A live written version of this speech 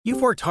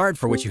You've worked hard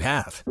for what you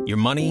have. Your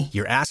money,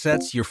 your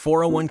assets, your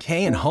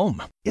 401k, and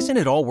home. Isn't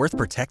it all worth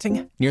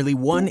protecting? Nearly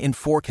 1 in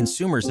 4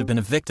 consumers have been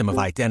a victim of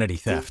identity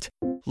theft.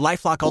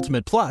 LifeLock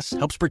Ultimate Plus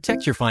helps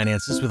protect your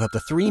finances with up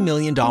to $3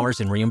 million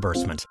in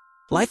reimbursement.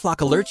 LifeLock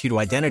alerts you to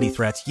identity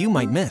threats you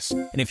might miss.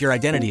 And if your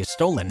identity is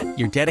stolen,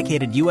 your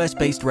dedicated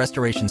U.S.-based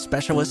restoration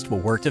specialist will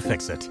work to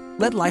fix it.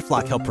 Let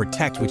LifeLock help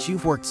protect what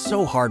you've worked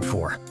so hard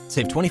for.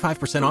 Save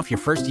 25% off your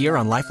first year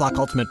on LifeLock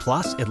Ultimate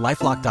Plus at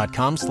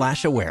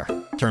LifeLock.com/aware.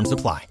 Terms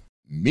apply.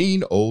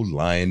 Mean Old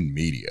Lion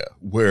Media,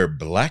 where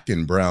black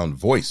and brown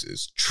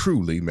voices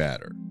truly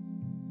matter.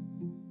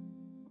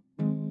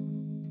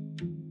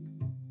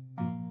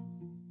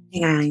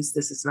 Hey guys,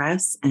 this is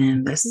Russ,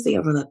 and this is the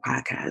Overlook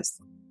Podcast.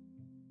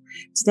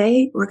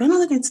 Today, we're going to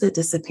look into the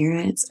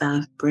disappearance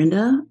of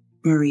Brenda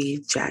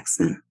Marie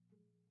Jackson.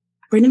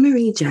 Brenda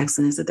Marie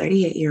Jackson is a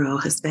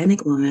 38-year-old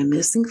Hispanic woman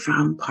missing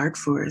from Park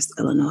Forest,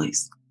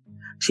 Illinois.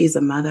 She's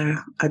a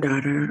mother, a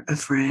daughter, a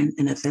friend,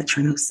 and a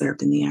veteran who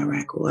served in the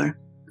Iraq War.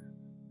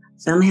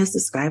 Family has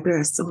described her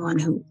as someone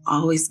who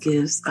always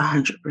gives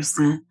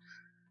 100%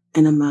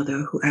 and a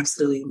mother who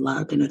absolutely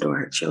loved and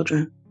adored her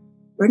children.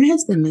 Brenda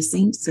has been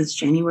missing since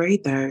January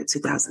 3rd,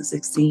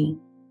 2016.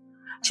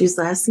 She was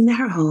last seen at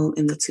her home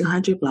in the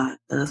 200 block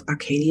of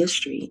Arcadia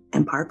Street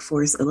in Park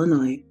Forest,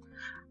 Illinois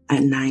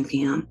at 9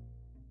 p.m.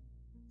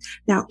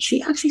 Now,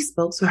 she actually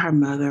spoke to her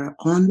mother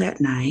on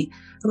that night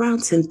around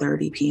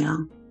 10:30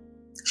 p.m.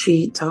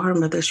 She told her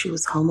mother she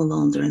was home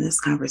alone during this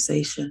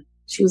conversation.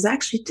 She was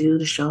actually due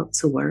to show up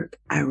to work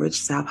at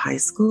Rich South High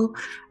School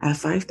at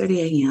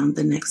 5:30 a.m.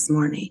 the next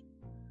morning,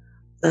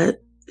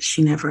 but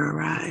she never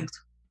arrived.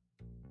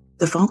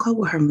 The phone call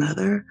with her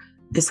mother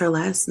is her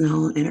last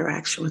known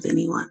interaction with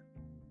anyone.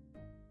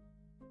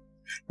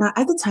 Now,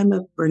 at the time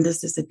of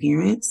Brenda's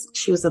disappearance,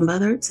 she was a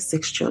mother to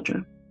 6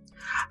 children.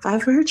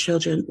 5 of her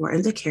children were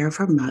in the care of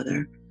her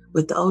mother,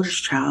 with the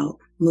oldest child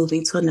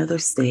moving to another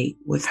state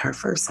with her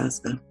first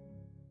husband.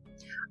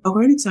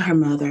 According to her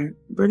mother,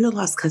 Brenda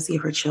lost custody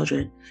of her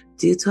children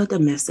due to a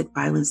domestic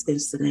violence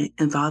incident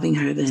involving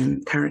her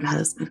then current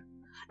husband,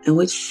 in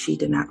which she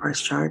did not press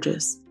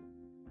charges.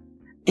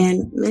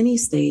 In many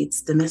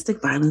states,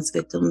 domestic violence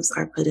victims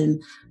are put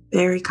in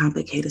very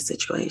complicated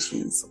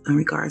situations in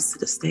regards to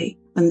the state.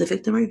 When the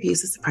victim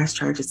refuses to press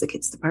charges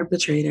against the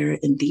perpetrator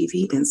in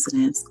DV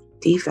incidents,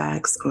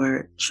 DFACS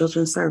or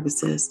children's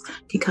services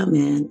can come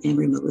in and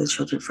remove the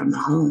children from the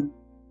home.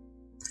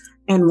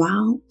 And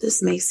while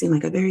this may seem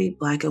like a very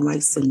black and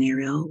white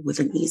scenario with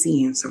an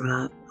easy answer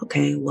of,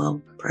 okay,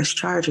 well, press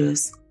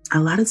charges, a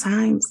lot of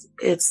times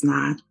it's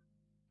not.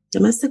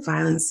 Domestic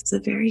violence is a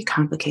very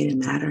complicated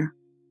matter.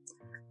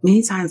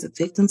 Many times the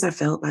victims are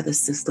failed by the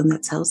system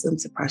that tells them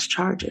to press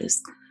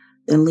charges,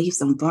 then leaves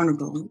them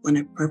vulnerable when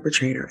a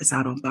perpetrator is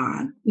out on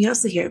bond. We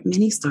also hear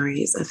many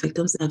stories of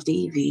victims of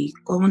DV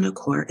going to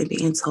court and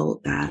being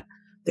told that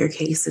their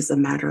case is a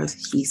matter of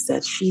he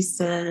said, she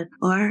said,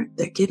 or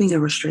they're giving a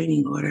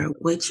restraining order,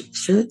 which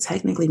should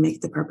technically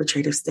make the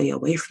perpetrator stay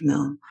away from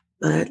them.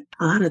 But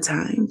a lot of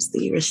times,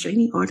 the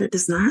restraining order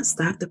does not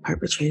stop the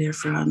perpetrator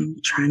from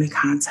trying to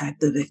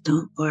contact the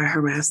victim or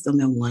harass them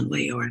in one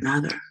way or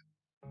another.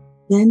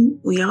 Then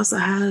we also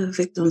have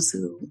victims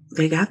who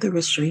they got the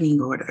restraining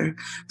order.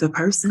 The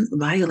person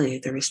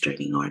violated the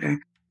restraining order.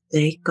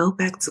 They go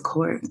back to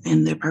court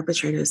and their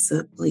perpetrator is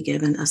simply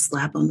given a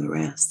slap on the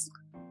wrist.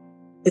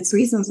 It's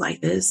reasons like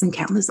this and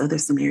countless other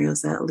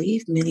scenarios that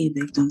leave many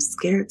victims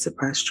scared to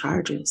press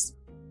charges.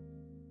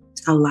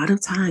 A lot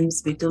of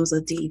times, victims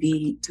of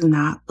DV do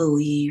not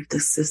believe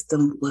the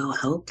system will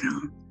help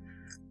them.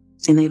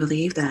 And they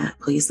believe that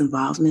police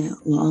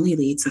involvement will only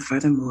lead to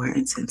furthermore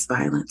intense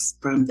violence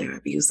from their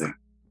abuser.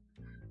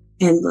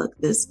 And look,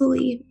 this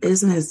belief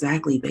isn't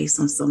exactly based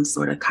on some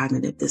sort of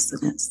cognitive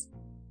dissonance.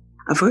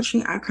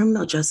 Unfortunately, our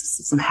criminal justice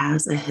system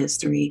has a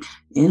history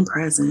and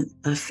present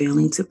of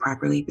failing to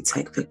properly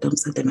protect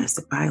victims of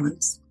domestic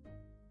violence.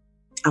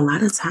 A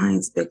lot of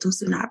times, victims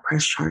do not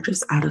press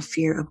charges out of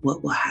fear of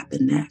what will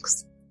happen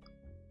next.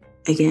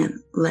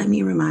 Again, let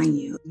me remind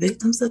you,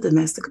 victims of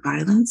domestic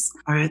violence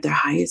are at their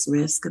highest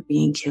risk of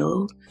being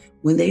killed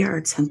when they are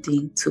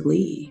attempting to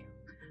leave.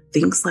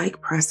 Things like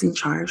pressing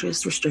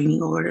charges,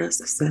 restraining orders,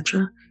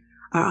 etc.,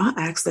 are all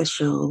acts that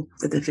show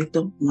that the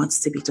victim wants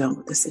to be done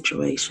with the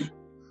situation.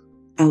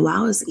 And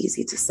while it's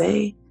easy to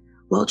say,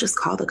 well, just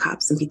call the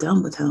cops and be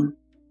done with him,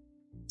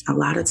 a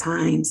lot of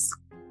times,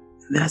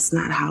 that's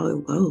not how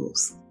it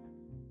goes.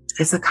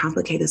 It's a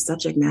complicated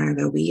subject matter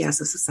that we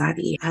as a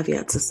society have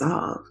yet to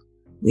solve.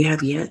 We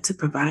have yet to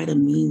provide a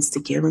means to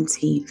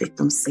guarantee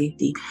victims'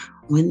 safety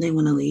when they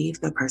want to leave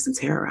the person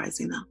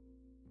terrorizing them.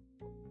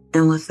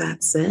 And with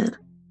that said,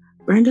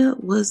 Brenda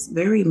was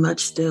very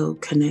much still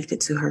connected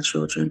to her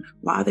children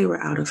while they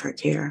were out of her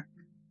care.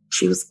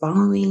 She was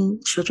following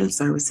Children's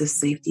Services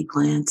safety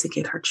plan to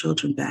get her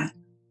children back.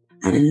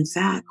 And in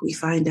fact, we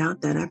find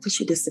out that after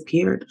she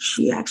disappeared,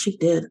 she actually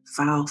did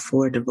file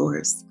for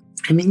divorce.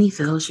 And many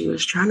feel she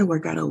was trying to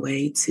work out a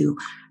way to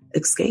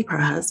escape her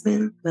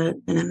husband, but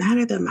in a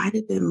manner that might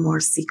have been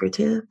more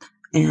secretive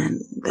and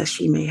that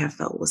she may have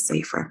felt was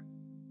safer.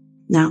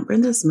 Now,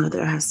 Brenda's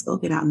mother has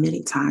spoken out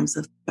many times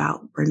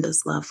about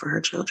Brenda's love for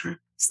her children,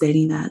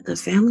 stating that the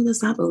family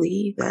does not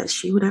believe that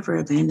she would ever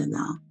abandon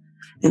them,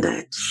 and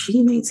that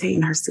she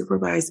maintained her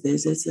supervised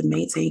visits and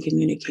maintained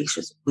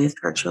communications with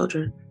her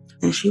children,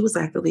 and she was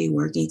actively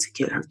working to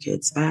get her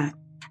kids back.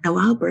 And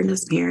while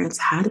Brenda's parents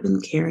had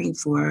been caring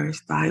for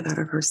 5 out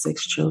of her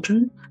 6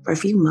 children for a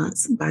few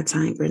months by the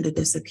time Brenda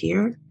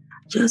disappeared,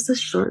 just a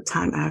short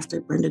time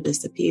after Brenda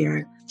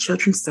disappeared,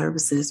 Children's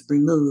Services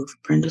removed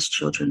Brenda's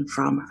children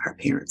from her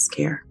parents'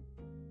 care.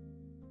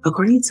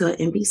 According to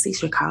an NBC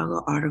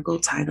Chicago article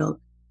titled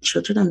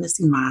 "Children of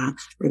Missing Mom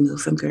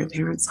Removed from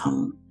Grandparents'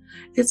 Home,"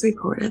 it's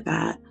reported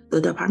that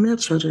the Department of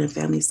Children and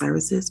Family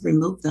Services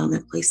removed them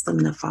and placed them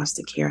in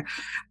foster care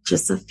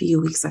just a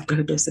few weeks after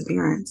her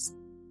disappearance.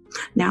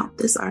 Now,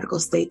 this article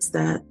states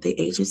that the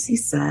agency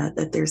said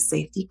that their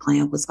safety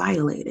plan was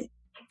violated.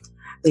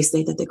 They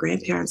say that the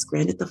grandparents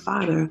granted the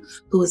father,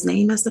 who was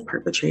named as the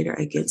perpetrator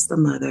against the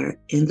mother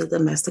in the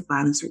domestic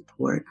violence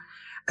report,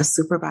 a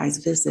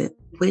supervised visit,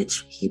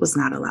 which he was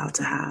not allowed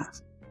to have.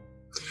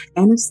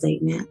 In a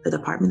statement, the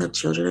Department of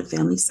Children and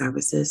Family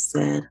Services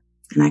said,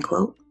 and I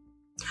quote,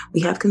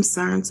 "We have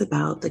concerns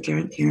about the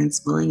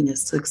grandparents'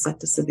 willingness to accept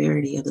the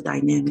severity of the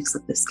dynamics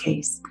of this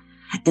case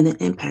and the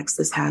impacts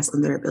this has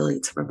on their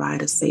ability to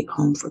provide a safe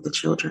home for the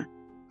children.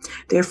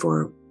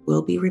 Therefore,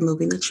 we'll be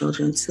removing the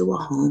children to a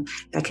home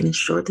that can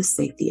ensure the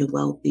safety and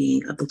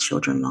well-being of the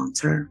children long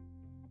term."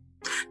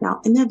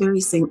 Now, in that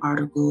very same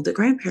article, the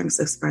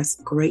grandparents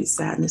expressed great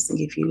sadness and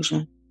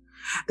confusion.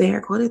 They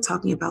are quoted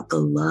talking about the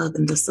love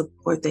and the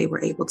support they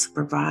were able to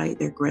provide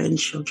their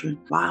grandchildren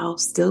while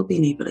still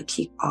being able to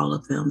keep all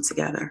of them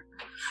together.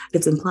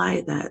 It's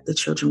implied that the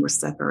children were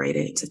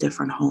separated to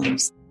different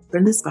homes.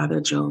 Brenda's father,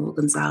 Joel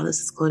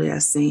Gonzalez, is quoted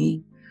as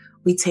saying,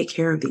 "We take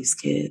care of these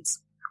kids.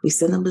 We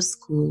send them to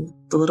school.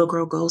 The little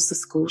girl goes to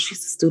school.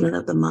 She's a student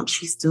of the month.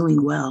 She's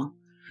doing well.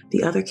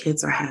 The other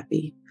kids are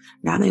happy.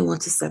 Now they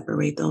want to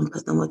separate them,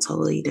 put them with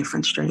totally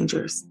different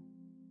strangers."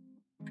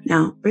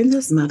 Now,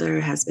 Brenda's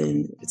mother has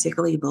been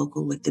particularly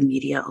vocal with the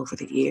media over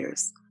the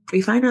years.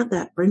 We find out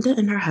that Brenda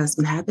and her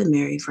husband had been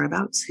married for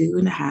about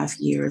 2.5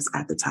 years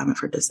at the time of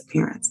her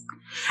disappearance.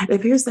 It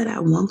appears that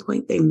at one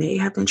point they may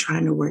have been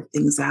trying to work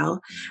things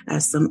out,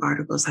 as some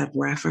articles have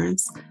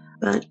referenced.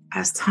 But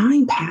as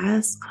time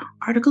passed,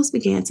 articles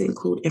began to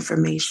include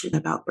information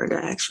about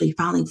Brenda actually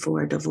filing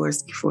for a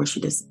divorce before she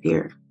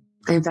disappeared.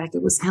 In fact,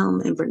 it was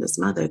him and Brenda's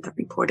mother that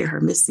reported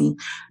her missing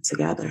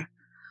together.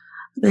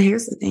 But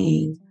here's the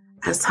thing.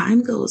 As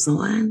time goes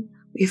on,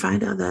 we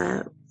find out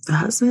that the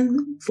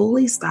husband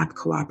fully stopped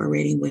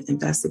cooperating with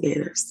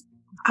investigators.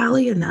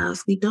 Oddly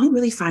enough, we don't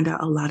really find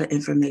out a lot of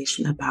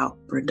information about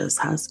Brenda's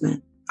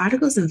husband.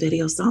 Articles and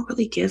videos don't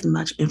really give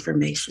much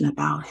information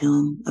about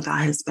him,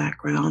 about his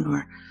background,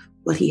 or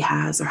what he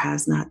has or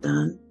has not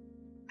done.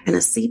 In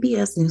a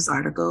CBS News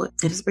article,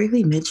 it is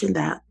briefly mentioned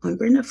that when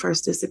Brenda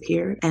first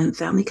disappeared and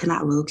family could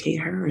not locate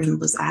her and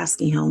was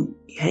asking him,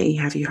 "Hey,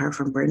 have you heard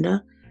from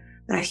Brenda?"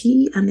 that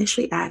he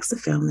initially asked the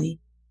family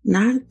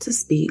not to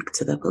speak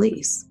to the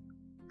police,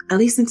 at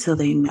least until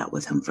they met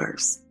with him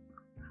first.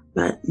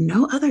 But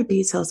no other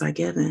details are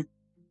given.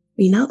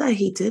 We know that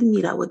he did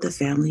meet up with the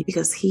family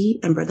because he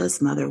and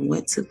Brenda's mother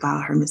went to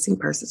file her missing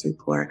persons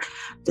report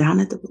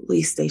down at the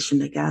police station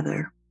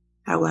together.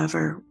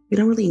 However, we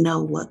don't really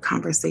know what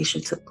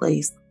conversation took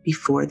place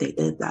before they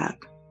did that.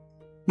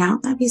 Now,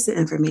 that piece of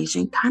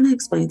information kind of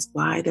explains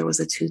why there was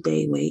a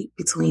 2-day wait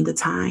between the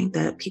time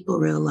that people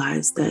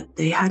realized that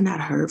they had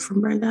not heard from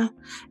Brenda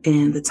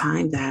and the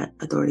time that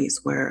authorities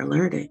were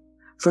alerted.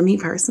 For me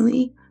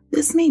personally,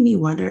 this made me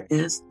wonder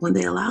if when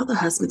they allowed the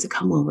husband to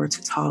come over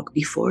to talk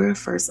before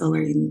first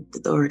alerting the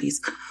authorities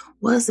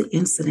was the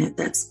incident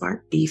that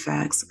sparked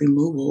DFAC's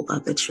removal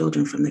of the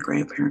children from the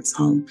grandparents'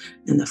 home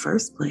in the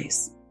first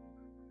place.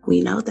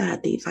 We know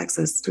that DFACS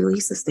has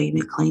released a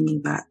statement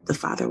claiming that the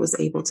father was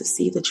able to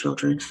see the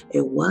children.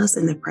 It was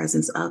in the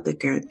presence of the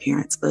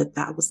grandparents, but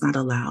that was not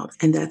allowed.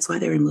 And that's why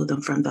they removed them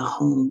from the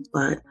home.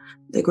 But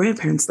the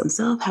grandparents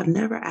themselves have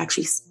never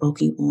actually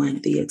spoken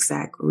on the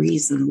exact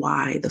reason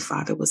why the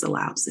father was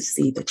allowed to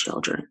see the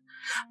children.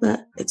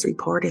 But it's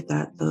reported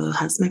that the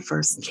husband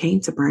first came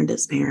to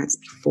Brenda's parents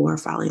before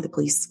filing the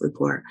police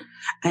report,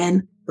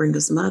 and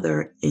Brenda's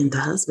mother and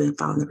the husband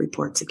filed the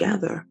report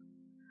together.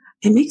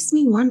 It makes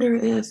me wonder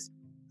if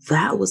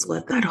that was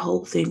what that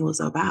whole thing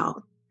was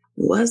about.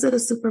 Was it a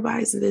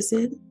supervised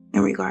visit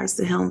in regards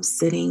to him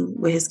sitting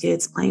with his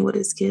kids, playing with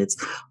his kids?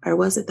 Or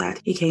was it that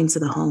he came to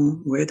the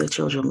home where the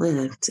children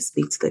lived to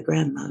speak to the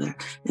grandmother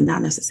and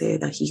not necessarily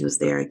that he was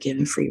there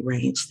giving free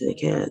range to the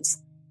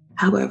kids?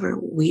 However,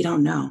 we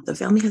don't know. The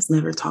family has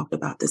never talked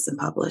about this in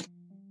public.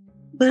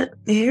 But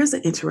here's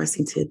an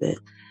interesting tidbit.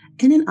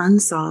 In an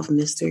unsolved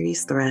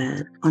mysteries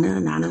thread on an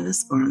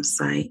anonymous forum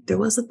site, there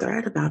was a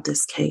thread about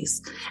this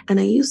case, and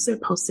a user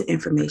posted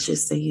information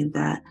saying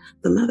that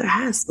the mother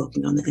has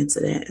spoken on the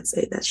incident and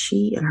said that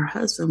she and her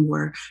husband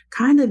were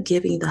kind of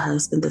giving the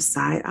husband the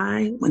side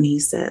eye when he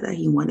said that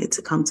he wanted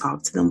to come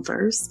talk to them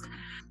first,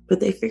 but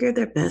they figured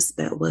their best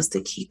bet was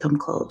to keep him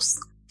close.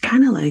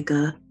 kind of like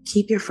a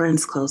keep your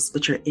friends close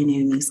but your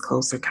enemies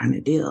closer kind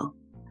of deal.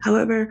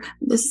 However,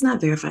 this is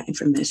not verified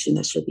information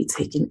that should be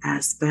taken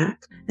as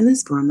fact. In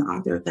this form, the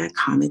author of that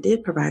comment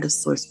did provide a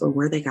source for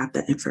where they got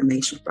that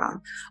information from,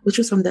 which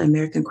was from the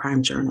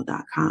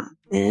AmericanCrimeJournal.com.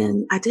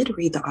 And I did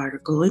read the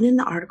article, and in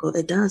the article,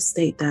 it does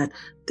state that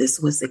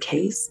this was the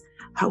case.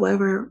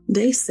 However,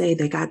 they say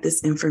they got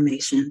this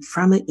information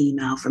from an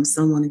email from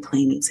someone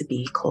claiming to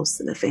be close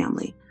to the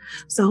family.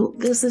 So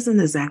this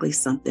isn't exactly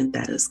something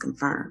that is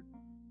confirmed.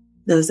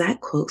 The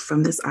exact quote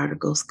from this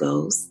article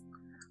goes,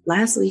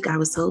 "Last week, I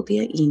was told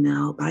via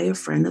email by a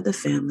friend of the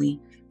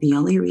family the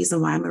only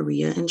reason why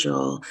Maria and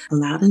Joel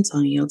allowed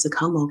Antonio to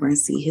come over and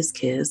see his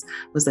kids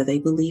was that they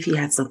believe he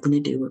had something to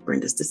do with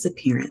Brenda's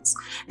disappearance,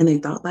 and they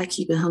thought by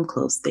keeping him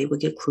close, they would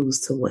get clues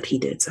to what he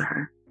did to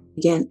her."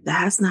 Again, that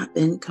has not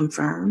been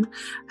confirmed.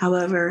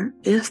 However,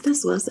 if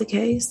this was the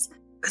case,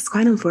 it's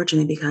quite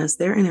unfortunate because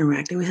they're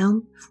interacting with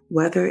him,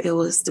 whether it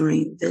was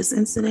during this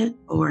incident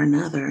or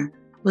another,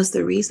 was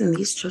the reason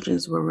these children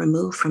were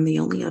removed from the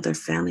only other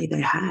family they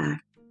had,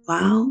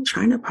 while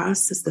trying to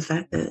process the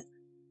fact that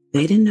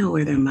they didn't know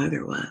where their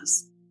mother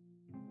was.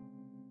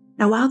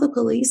 Now, while the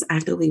police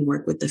actively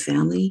worked with the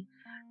family,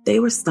 they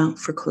were stumped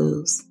for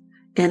clues.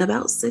 And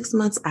about 6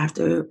 months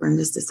after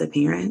Brenda's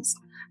disappearance,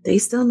 they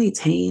still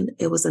maintained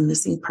it was a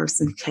missing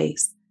person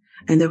case,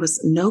 and there was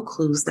no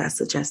clues that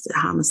suggested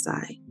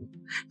homicide.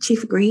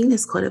 Chief Green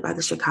is quoted by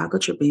the Chicago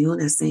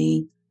Tribune as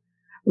saying,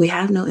 "We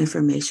have no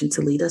information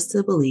to lead us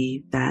to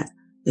believe that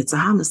it's a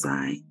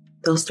homicide.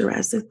 Those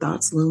derisive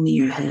thoughts loom in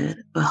your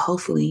head, but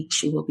hopefully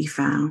she will be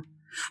found.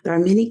 There are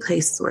many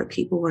cases where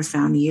people were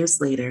found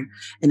years later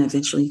and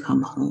eventually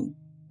come home."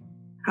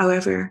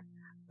 However,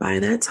 by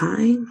that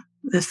time,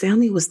 the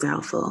family was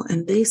doubtful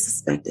and they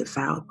suspected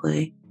foul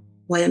play.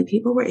 When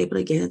people were able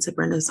to get into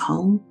Brenda's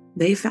home,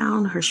 they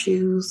found her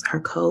shoes, her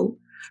coat,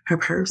 her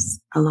purse,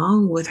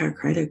 along with her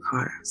credit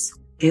cards.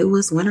 It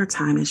was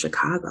wintertime in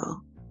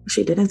Chicago.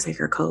 She didn't take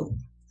her coat.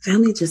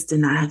 Family just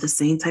did not have the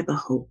same type of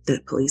hope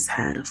that police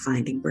had of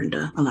finding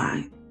Brenda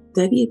alive.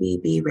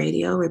 WBB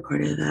Radio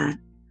reported that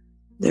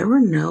there were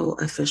no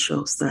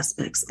official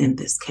suspects in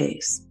this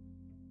case,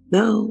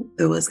 though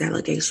there was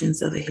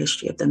allegations of a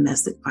history of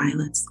domestic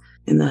violence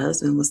and the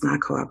husband was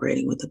not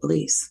cooperating with the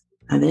police.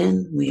 And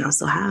then we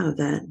also have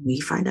that we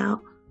find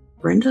out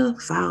Brenda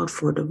filed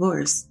for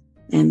divorce.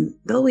 And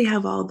though we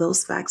have all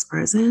those facts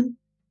present,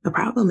 the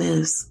problem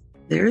is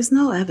there is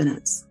no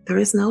evidence. There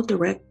is no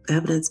direct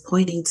evidence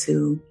pointing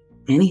to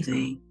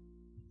anything.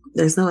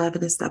 There's no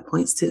evidence that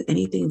points to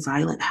anything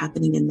violent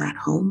happening in that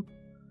home.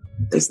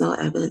 There's no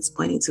evidence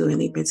pointing to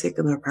any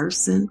particular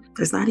person.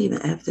 There's not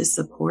even evidence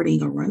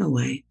supporting a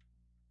runaway.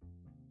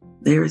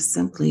 There is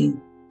simply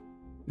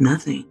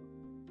nothing.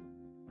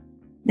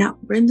 Now,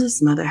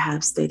 Brenda's mother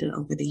has stated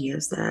over the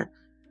years that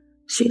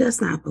she does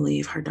not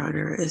believe her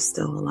daughter is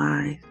still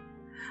alive,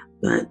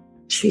 but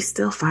she's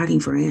still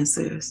fighting for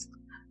answers.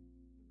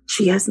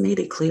 She has made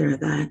it clear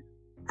that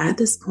at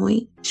this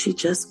point, she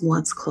just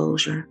wants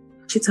closure.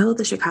 She told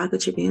the Chicago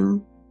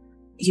Tribune,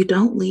 "You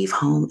don't leave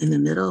home in the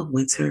middle of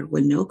winter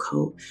with no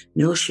coat,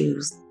 no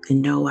shoes,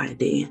 and no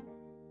ID."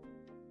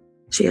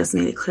 She has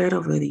made it clear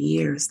over the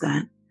years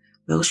that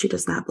though she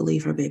does not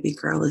believe her baby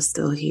girl is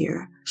still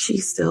here, she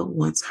still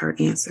wants her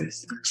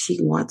answers. She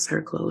wants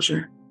her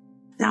closure.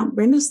 Now,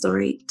 Brenda's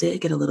story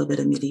did get a little bit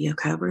of media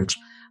coverage,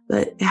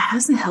 but it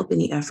hasn't helped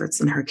any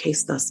efforts in her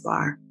case thus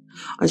far.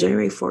 On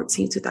January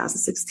 14,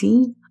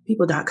 2016,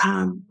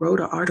 People.com wrote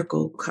an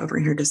article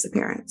covering her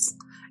disappearance.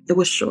 It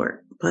was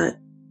short, but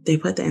they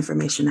put the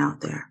information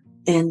out there.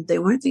 And they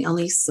weren't the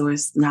only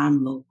source,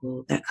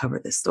 non-local, that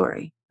covered this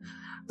story.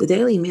 The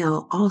Daily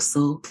Mail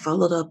also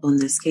followed up on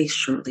this case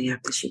shortly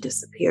after she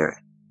disappeared.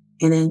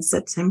 And in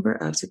September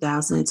of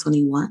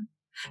 2021,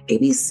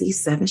 ABC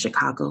 7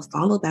 Chicago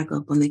followed back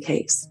up on the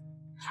case.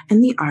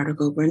 In the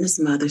article, Brenda's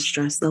mother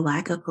stressed the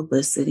lack of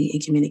publicity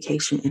and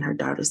communication in her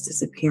daughter's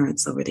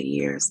disappearance over the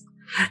years,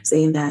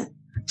 saying that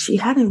she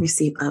hadn't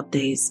received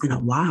updates in a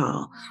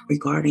while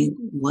regarding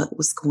what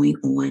was going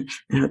on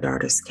in her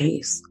daughter's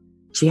case.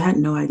 She had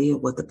no idea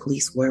what the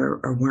police were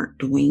or weren't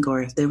doing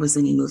or if there was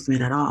any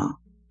movement at all.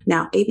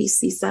 Now,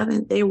 ABC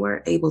 7, they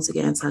were able to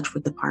get in touch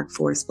with the Park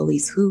Forest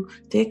Police, who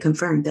did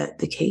confirm that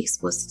the case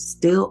was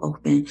still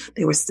open.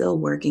 They were still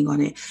working on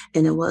it,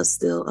 and it was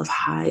still of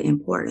high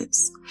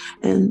importance.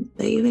 And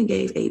they even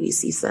gave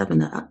ABC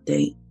 7 an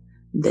update.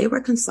 They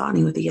were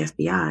consulting with the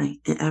FBI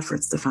in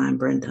efforts to find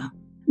Brenda.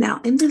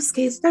 Now, in this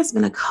case, there's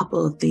been a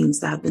couple of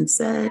things that have been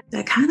said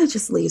that kind of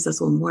just leaves us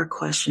with more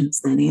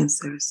questions than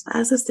answers.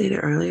 As I stated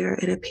earlier,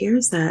 it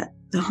appears that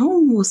the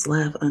home was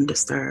left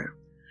undisturbed.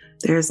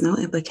 There is no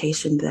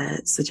implication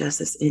that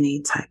suggests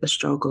any type of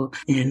struggle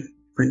in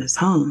Brenda's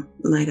home.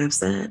 Like I've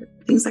said,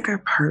 things like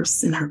her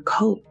purse and her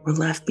coat were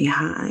left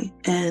behind.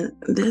 And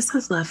this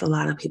has left a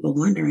lot of people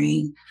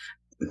wondering,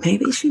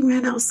 maybe she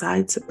ran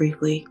outside to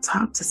briefly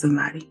talk to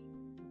somebody.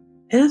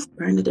 If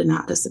Brenda did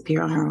not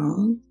disappear on her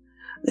own,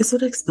 this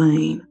would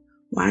explain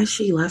why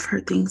she left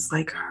her things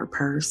like her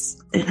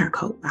purse and her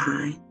coat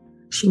behind.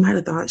 She might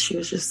have thought she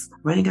was just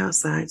running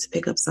outside to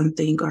pick up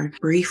something or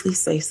briefly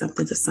say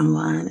something to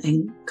someone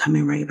and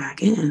coming right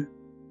back in.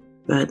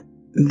 But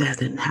that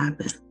didn't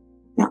happen.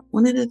 Now,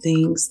 one of the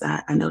things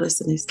that I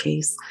noticed in this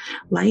case,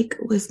 like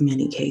with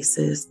many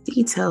cases,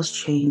 details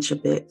change a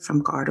bit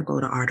from article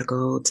to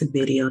article, to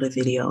video,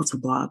 to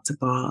blog to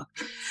blog.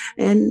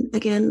 And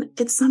again,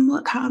 it's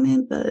somewhat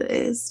common, but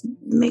it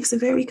makes it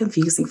very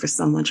confusing for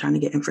someone trying to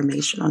get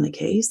information on the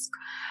case.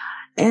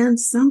 And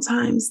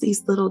sometimes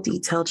these little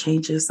detail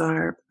changes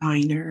are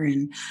minor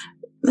and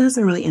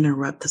doesn't really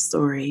interrupt the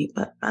story,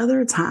 but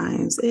other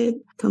times it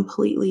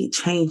completely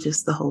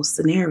changes the whole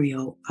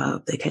scenario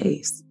of the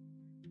case.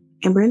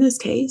 In Brenda's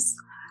case,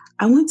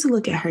 I went to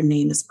look at her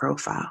NamUs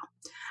profile.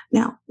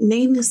 Now,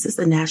 NamUs is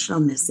the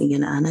National Missing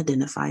and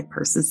Unidentified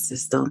Persons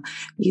System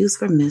used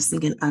for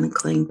missing and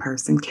unclaimed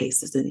person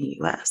cases in the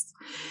U.S.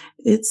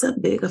 It's a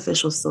big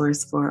official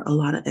source for a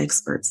lot of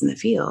experts in the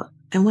field.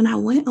 And when I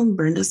went on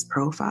Brenda's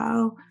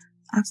profile,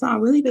 I saw a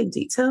really big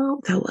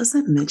detail that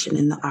wasn't mentioned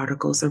in the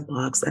articles or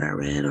blogs that I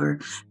read or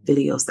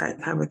videos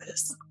that cover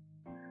this.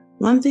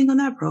 One thing on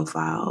that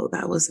profile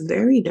that was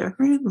very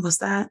different was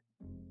that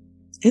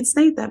it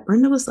stated that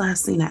Brenda was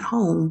last seen at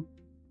home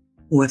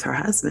with her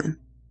husband.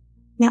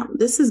 Now,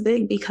 this is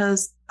big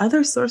because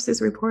other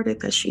sources reported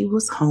that she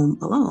was home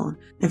alone.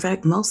 In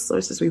fact, most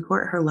sources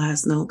report her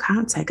last known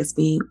contact as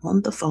being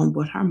on the phone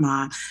with her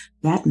mom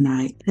that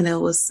night, and it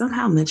was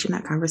somehow mentioned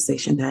in that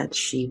conversation that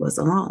she was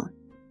alone.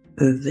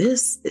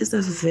 This is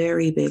a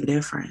very big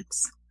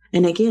difference.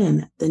 And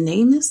again, the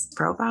NamUs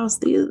profiles,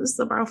 this is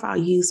the profile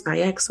used by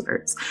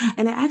experts,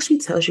 and it actually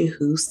tells you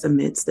who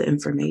submits the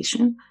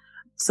information.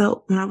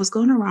 So when I was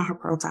going around her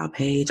profile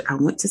page, I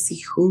went to see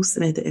who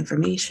submitted the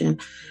information,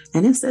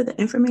 and it said the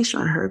information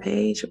on her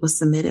page was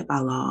submitted by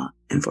law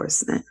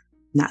enforcement,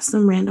 not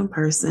some random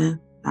person,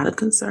 not a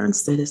concerned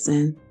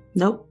citizen.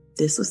 Nope,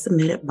 this was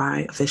submitted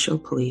by official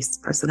police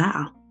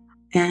personnel.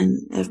 And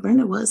if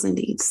Brenda was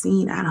indeed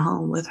seen at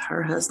home with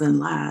her husband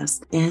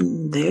last,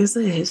 and there's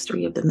a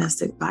history of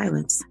domestic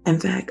violence, in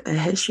fact, a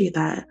history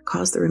that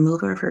caused the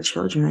removal of her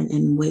children,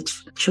 in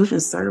which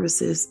children's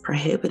services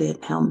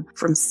prohibited him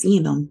from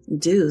seeing them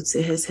due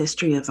to his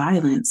history of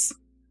violence,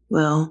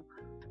 well,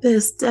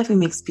 this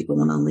definitely makes people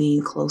want to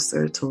lean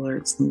closer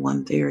towards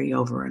one theory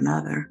over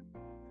another.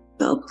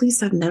 Though police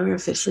have never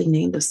officially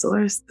named a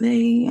source,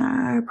 they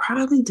are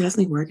probably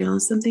definitely working on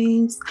some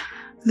things.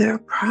 They're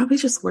probably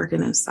just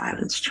working in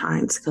silence,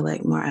 trying to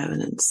collect more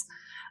evidence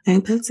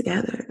and put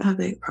together a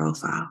big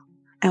profile.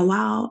 And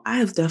while I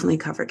have definitely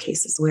covered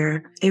cases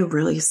where it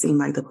really seemed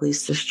like the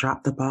police just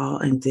dropped the ball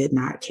and did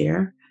not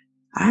care,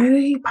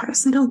 I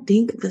personally don't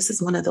think this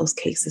is one of those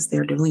cases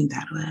they're doing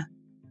that with.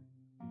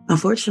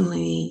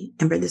 Unfortunately,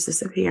 in Brenda's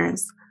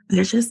disappearance,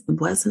 there just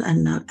wasn't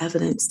enough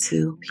evidence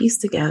to piece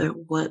together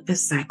what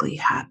exactly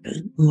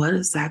happened, what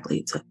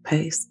exactly took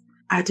place.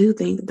 I do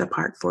think the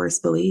Park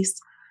Forest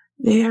Police,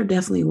 they are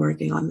definitely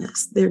working on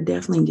this. They're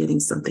definitely getting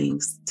some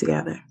things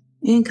together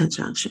in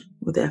conjunction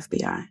with the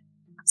FBI.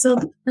 So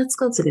let's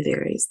go to the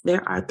theories.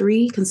 There are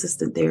 3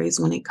 consistent theories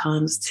when it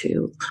comes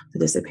to the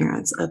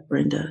disappearance of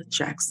Brenda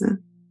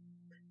Jackson.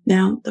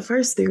 Now, the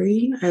first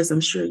theory, as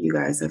I'm sure you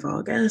guys have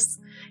all guessed,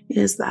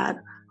 is that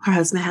her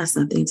husband has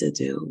something to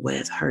do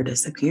with her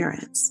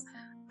disappearance.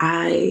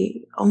 I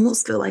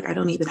almost feel like I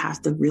don't even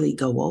have to really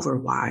go over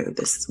why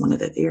this is one of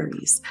the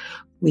theories.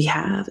 We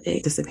have a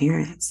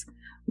disappearance.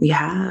 We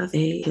have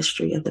a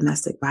history of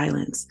domestic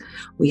violence.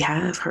 We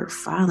have her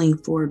filing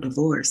for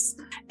divorce.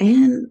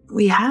 And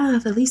we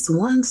have at least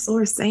one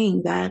source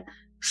saying that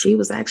she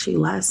was actually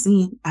last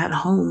seen at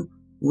home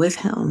with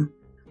him.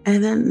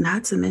 And then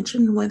not to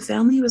mention when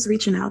family was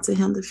reaching out to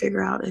him to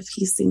figure out if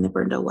he's seen the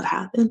Brenda, what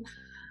happened,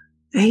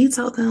 he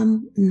told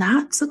them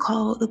not to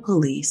call the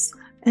police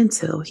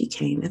until he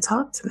came and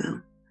talked to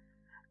them.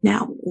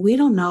 Now, we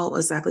don't know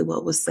exactly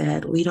what was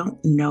said. We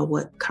don't know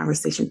what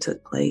conversation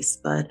took place,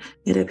 but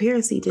it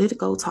appears he did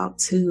go talk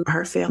to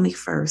her family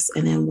first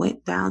and then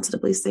went down to the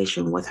police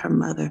station with her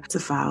mother to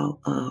file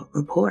a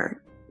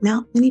report.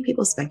 Now, many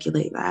people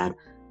speculate that,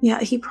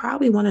 he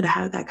probably wanted to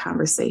have that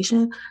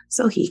conversation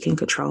so he can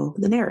control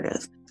the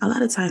narrative. A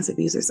lot of times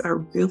abusers are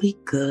really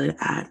good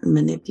at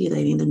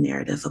manipulating the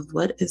narrative of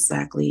what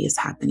exactly is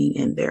happening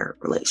in their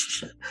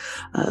relationship,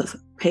 of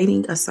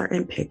painting a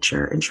certain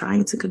picture and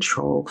trying to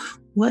control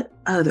what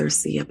others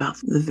see about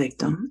the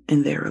victim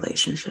in their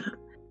relationship.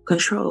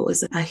 Control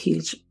is a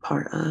huge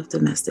part of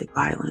domestic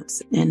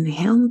violence. And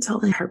him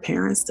telling her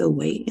parents to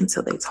wait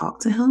until they talk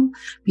to him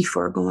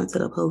before going to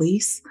the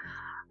police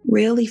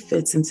really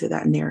fits into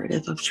that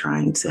narrative of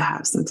trying to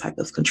have some type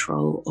of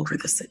control over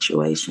the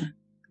situation.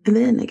 And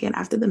then again,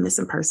 after the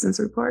missing persons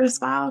report is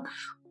filed,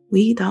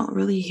 we don't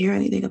really hear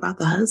anything about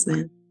the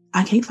husband.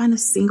 I can't find a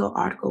single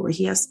article where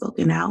he has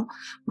spoken out,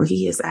 where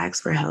he has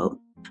asked for help.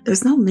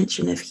 There's no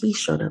mention if he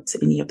showed up to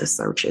any of the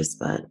searches,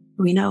 but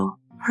we know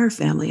her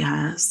family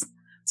has.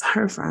 So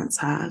her friends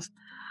have.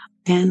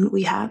 And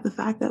we have the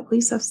fact that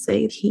police have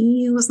said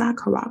he was not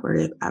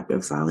cooperative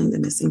after filing the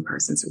missing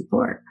persons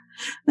report.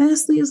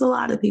 This leaves a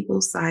lot of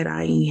people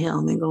side-eyeing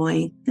him and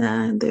going,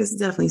 there's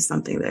definitely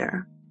something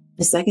there.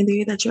 The second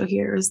theory that you'll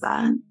hear is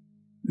that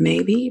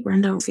maybe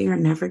Brenda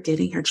feared never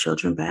getting her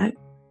children back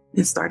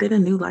and started a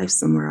new life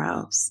somewhere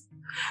else.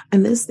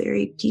 In this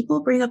theory,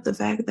 people bring up the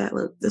fact that,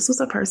 look, this was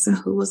a person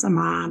who was a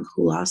mom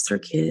who lost her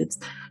kids.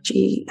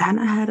 She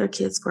hadn't had her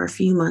kids for a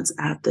few months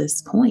at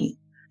this point.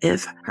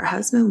 If her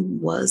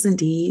husband was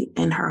indeed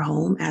in her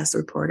home as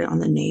reported on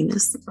the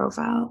nameless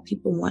profile,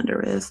 people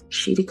wonder if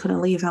she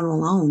couldn't leave him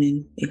alone.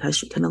 And because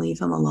she couldn't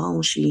leave him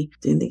alone, she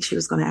didn't think she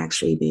was going to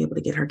actually be able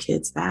to get her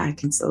kids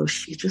back. And so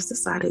she just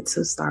decided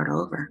to start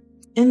over.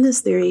 In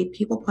this theory,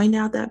 people point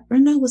out that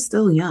Brenda was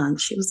still young.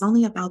 She was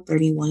only about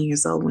 31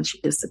 years old when she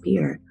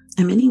disappeared.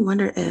 And many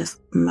wonder if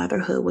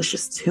motherhood was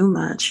just too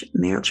much,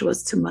 marriage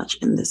was too much,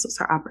 and this was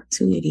her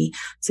opportunity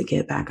to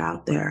get back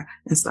out there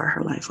and start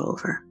her life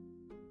over.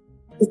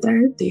 The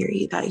third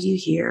theory that you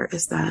hear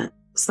is that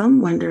some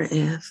wonder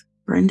if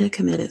Brenda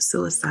committed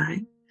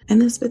suicide. In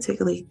this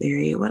particular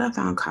theory, what I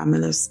found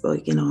commonly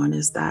spoken on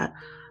is that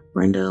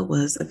Brenda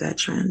was a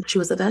veteran. She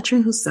was a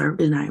veteran who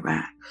served in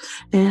Iraq.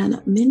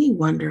 And many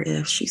wonder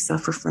if she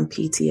suffered from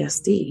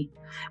PTSD.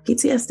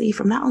 PTSD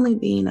from not only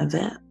being a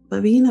vet,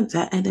 but being a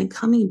vet and then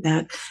coming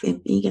back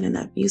and being in an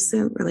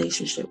abusive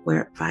relationship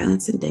where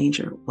violence and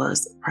danger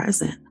was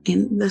present,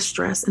 and the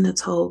stress and the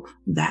toll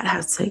that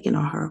has taken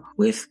on her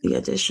with the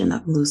addition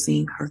of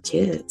losing her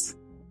kids.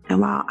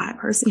 And while I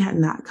personally had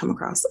not come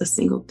across a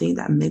single thing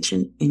that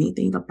mentioned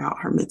anything about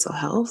her mental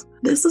health,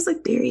 this was a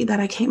theory that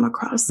I came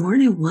across more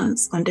than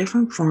once on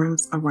different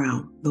forums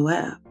around the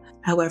web.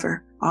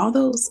 However, all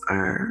those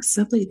are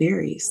simply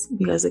theories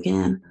because,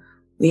 again,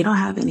 we don't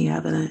have any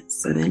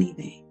evidence of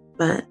anything.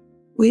 But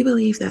we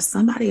believe that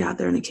somebody out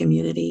there in the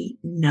community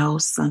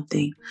knows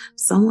something.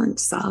 Someone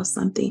saw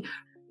something.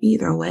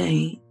 Either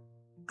way,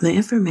 the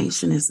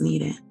information is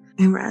needed.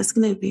 And we're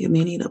asking the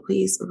community to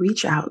please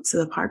reach out to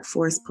the Park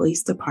Forest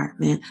Police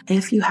Department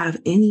if you have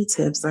any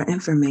tips or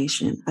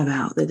information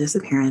about the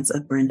disappearance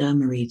of Brenda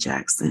Marie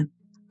Jackson.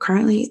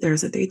 Currently,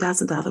 there's a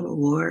 $3,000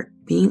 reward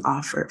being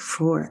offered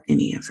for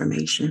any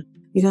information.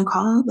 You can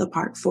call the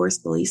Park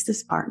Forest Police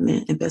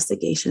Department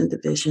Investigation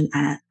Division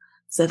at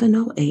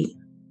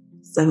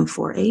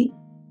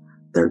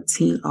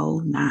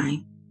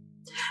 708-748-1309.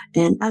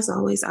 And as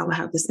always, I will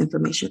have this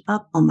information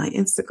up on my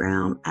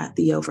Instagram at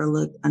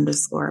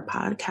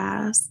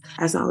 @theoverlooked_podcast.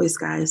 As always,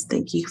 guys,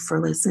 thank you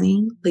for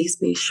listening. Please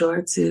be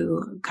sure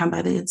to come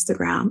by the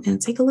Instagram and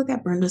take a look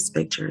at Brenda's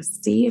pictures.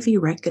 See if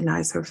you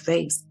recognize her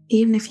face.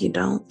 Even if you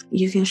don't,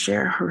 you can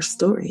share her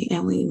story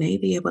and we may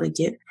be able to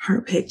get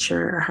her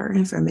picture or her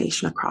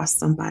information across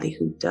somebody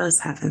who does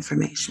have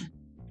information.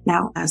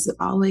 Now, as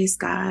always,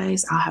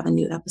 guys, I'll have a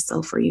new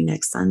episode for you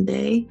next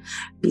Sunday.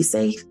 Be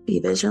safe, be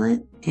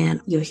vigilant,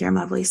 and you'll hear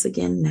my voice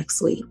again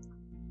next week.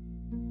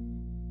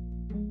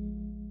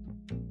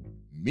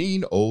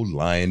 Mean Old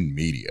Lion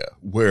Media,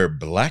 where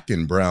Black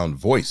and brown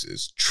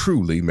voices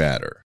truly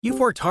matter. You've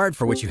worked hard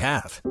for what you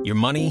have. Your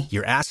money,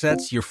 your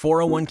assets, your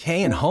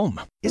 401k, and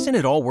home. Isn't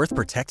it all worth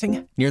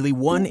protecting? Nearly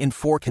 1 in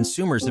 4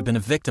 consumers have been a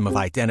victim of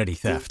identity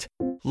theft.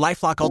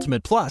 LifeLock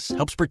Ultimate Plus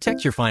helps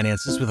protect your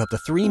finances with up to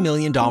 $3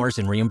 million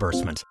in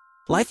reimbursement.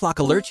 LifeLock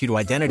alerts you to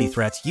identity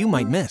threats you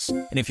might miss.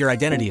 And if your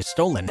identity is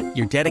stolen,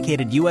 your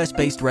dedicated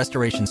U.S.-based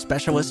restoration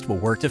specialist will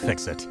work to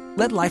fix it.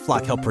 Let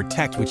LifeLock help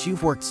protect what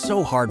you've worked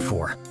so hard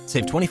for.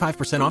 Save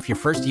 25% off your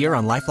first year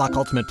on LifeLock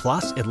Ultimate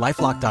Plus at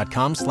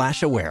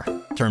LifeLock.com/aware.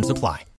 Terms apply.